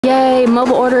Yay,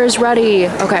 mobile order is ready.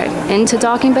 Okay, into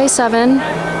docking bay 7.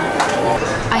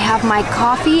 I have my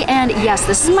coffee, and yes,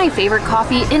 this is my favorite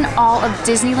coffee in all of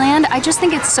Disneyland. I just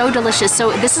think it's so delicious.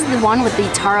 So this is the one with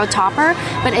the taro topper,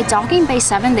 but at Docking Bay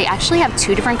 7, they actually have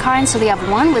 2 different kinds. So they have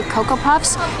one with Cocoa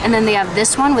Puffs, and then they have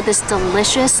this one with this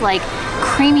delicious, like,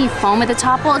 creamy foam at the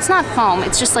top. Well, it's not foam,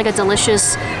 it's just like a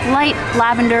delicious light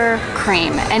lavender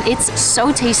cream, and it's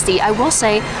so tasty. I will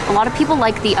say, a lot of people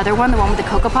like the other one, the one with the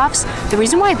Cocoa Puffs. The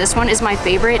reason why this one is my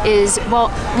favorite is, well,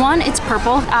 one, it's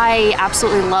purple. I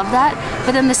absolutely love that.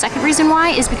 But then the second reason why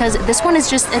is because this one is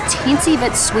just a teensy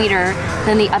bit sweeter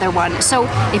than the other one. So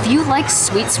if you like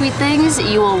sweet things,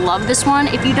 you will love this one.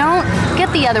 If you don't,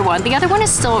 get the other one. The other one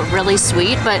is still really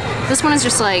sweet, but this one is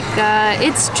just like,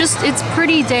 it's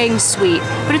pretty dang sweet.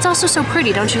 But it's also so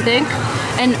pretty, don't you think?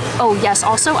 And oh yes,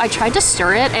 also I tried to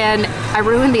stir it and I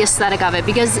ruined the aesthetic of it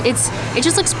because it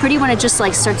just looks pretty when it just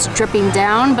like starts dripping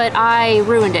down, but I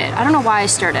ruined it. I don't know why I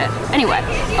stirred it. Anyway,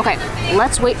 okay,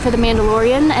 let's wait for the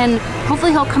Mandalorian and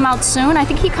hopefully he'll come out soon. I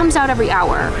think he comes out every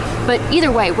hour. But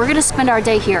either way, we're gonna spend our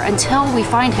day here until we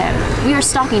find him. We are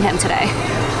stalking him today.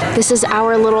 This is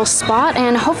our little spot,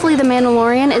 and hopefully the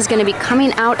Mandalorian is gonna be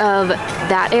coming out of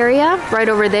that area right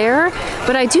over there.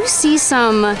 But I do see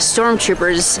some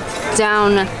stormtroopers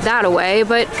down that away,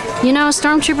 but you know,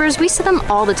 stormtroopers, we see them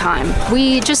all the time.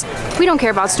 We don't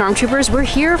care about stormtroopers. We're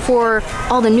here for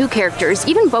all the new characters,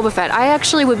 even Boba Fett. I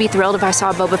actually would be thrilled if I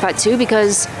saw Boba Fett too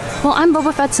because, well, I'm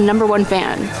Boba Fett's #1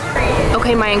 fan.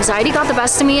 Okay, my anxiety got the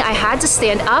best of me. I had to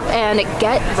stand up and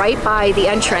get right by the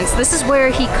entrance. This is where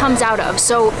he comes out of.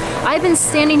 So I've been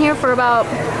standing here for about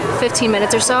 15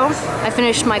 minutes or so. I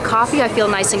finished my coffee. I feel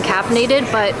nice and caffeinated,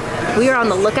 but we are on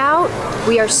the lookout.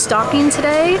 We are stalking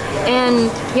today, and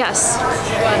yes,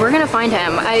 we're gonna find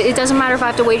him. It doesn't matter if I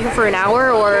have to wait here for an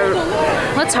hour, or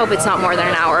let's hope it's not more than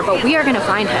an hour, but we are gonna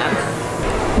find him.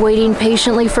 Waiting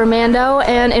patiently for Mando,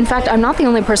 and in fact, I'm not the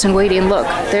only person waiting. Look,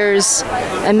 there's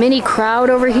a mini crowd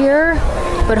over here,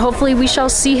 but hopefully we shall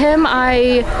see him.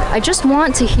 I just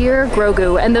want to hear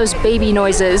Grogu and those baby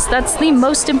noises. That's the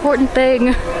most important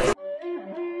thing.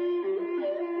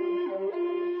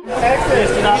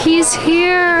 He's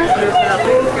here.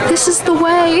 This is the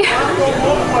way.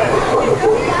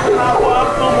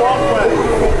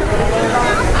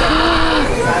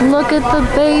 Look at the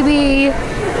baby.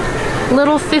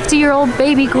 Little 50-year-old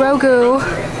baby Grogu.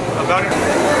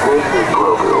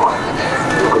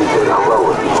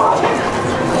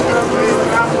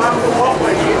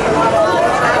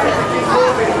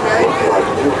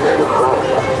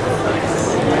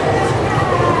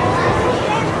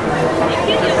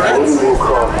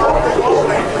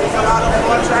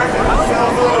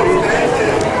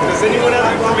 Does anyone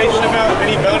have information about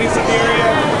any bounties in the area?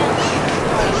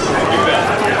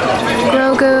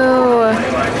 Grogu.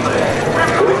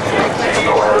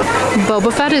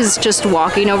 Boba Fett is just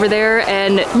walking over there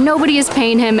and nobody is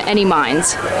paying him any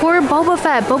minds. Poor Boba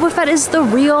Fett. Boba Fett is the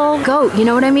real GOAT, you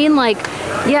know what I mean? Like,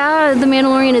 yeah, the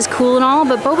Mandalorian is cool and all,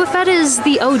 but Boba Fett is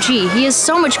the OG. He is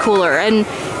so much cooler and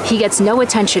he gets no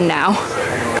attention now.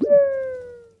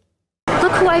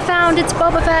 Look who I found, it's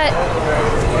Boba Fett.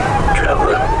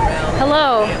 Traveler.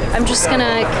 Hello, I'm just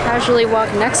gonna casually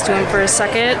walk next to him for a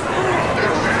second.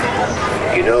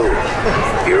 You know,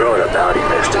 you're on a bounty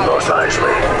next to Mos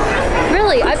Eisley.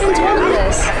 Really? I've been told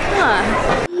this. Huh.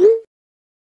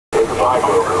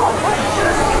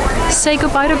 Say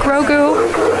goodbye to Grogu.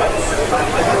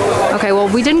 Okay, well,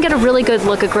 we didn't get a really good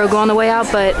look at Grogu on the way out,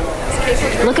 but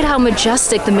look at how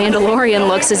majestic the Mandalorian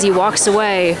looks as he walks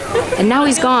away. And now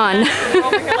he's gone.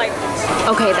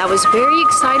 Okay, that was very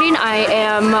exciting.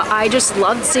 I just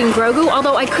loved seeing Grogu,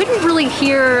 although I couldn't really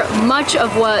hear much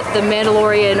of what the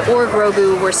Mandalorian or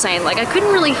Grogu were saying. Like, I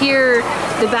couldn't really hear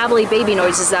the babbly baby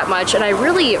noises that much, and I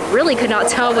really could not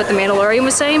tell what the Mandalorian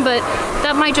was saying, but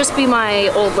that might just be my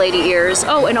old lady ears.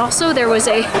 Oh, and also there was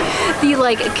the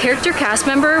character cast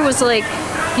member was like,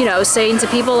 you know, saying to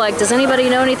people like, does anybody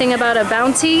know anything about a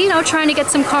bounty? You know, trying to get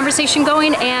some conversation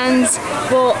going, and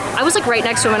well, I was like right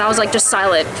next to him and I was like just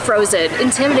silent, frozen,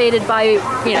 intimidated by,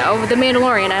 you know, the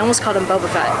Mandalorian. I almost called him Boba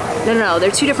Fett. No,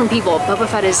 they're two different people. Boba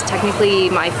Fett is technically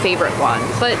my favorite one.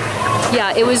 But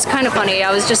yeah, it was kind of funny.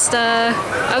 I was just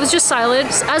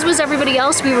silent, as was everybody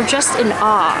else. We were just in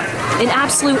awe, in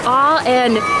absolute awe,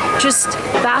 and just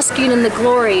basking in the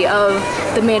glory of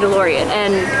the Mandalorian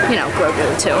and, you know,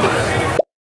 Grogu too.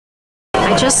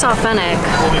 I just saw Fennick,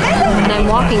 and I'm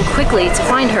walking quickly to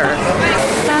find her.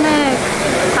 Fennick!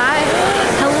 Hi!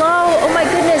 Hello! Oh my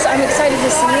goodness, I'm excited to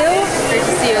see you. Great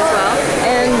to see you as well.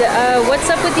 And what's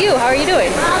up with you? How are you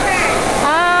doing?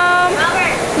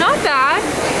 Not bad.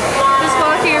 Just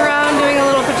walking around, doing a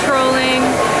little patrolling.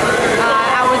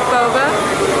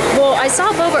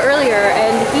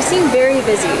 seem very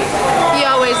busy. He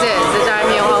always is. The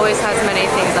daimyo always has many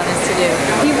things on his to-do.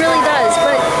 He really does,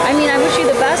 but I mean, I wish you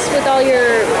the best with all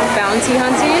your bounty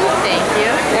hunting. Thank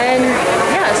you. And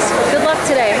yes, good luck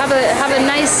today. Have a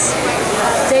nice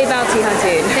day bounty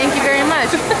hunting. Thank you very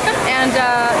much. And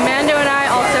Mando and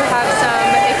I also have some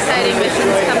exciting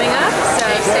missions coming up, so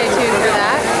stay tuned for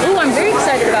that. Ooh, I'm very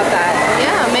excited about that.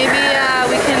 Yeah, maybe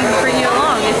we can bring you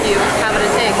along if you have what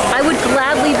it takes. I would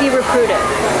gladly be recruited.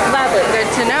 Gladly. Good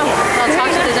to know. I'll talk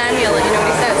to the daimyo, let you know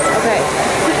what he says. Okay.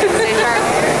 Stay sharp.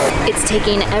 It's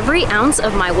taking every ounce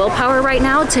of my willpower right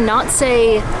now to not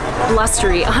say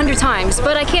blustery 100 times,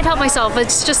 but I can't help myself.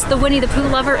 It's just the Winnie the Pooh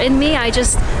lover in me.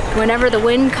 Whenever the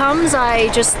wind comes, I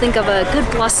just think of a good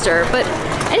bluster. But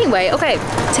anyway, okay,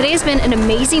 today has been an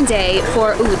amazing day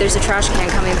for, ooh, there's a trash can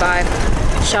coming by.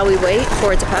 Shall we wait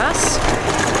for it to pass?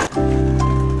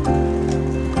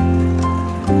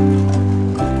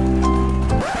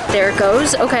 There it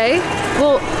goes, okay.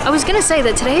 Well, I was gonna say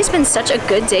that today has been such a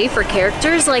good day for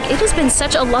characters. Like, it has been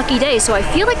such a lucky day, so I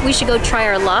feel like we should go try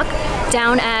our luck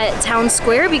down at Town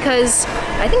Square because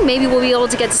I think maybe we'll be able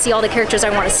to get to see all the characters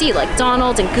I want to see, like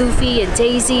Donald and Goofy and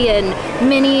Daisy and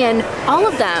Minnie and all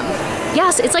of them.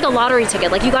 Yes, it's like a lottery ticket.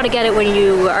 Like, you gotta get it when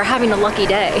you are having a lucky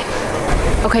day.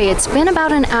 Okay, it's been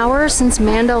about an hour since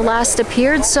Mando last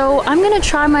appeared, so I'm gonna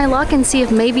try my luck and see if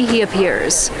maybe he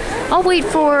appears. I'll wait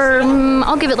for,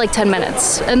 I'll give it like 10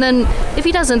 minutes, and then if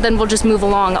he doesn't, then we'll just move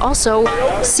along. Also,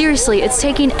 seriously, it's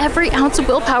taking every ounce of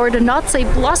willpower to not say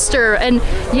bluster, and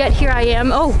yet here I am.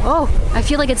 Oh, I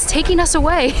feel like it's taking us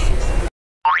away.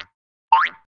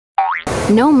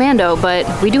 No Mando, but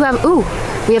we do have, ooh,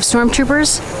 we have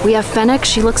stormtroopers, we have Fennick.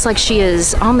 She looks like she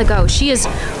is on the go. She is,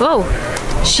 whoa.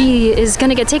 She is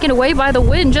gonna get taken away by the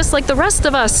wind just like the rest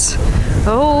of us.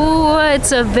 Oh,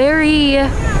 it's a very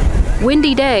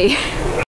windy day.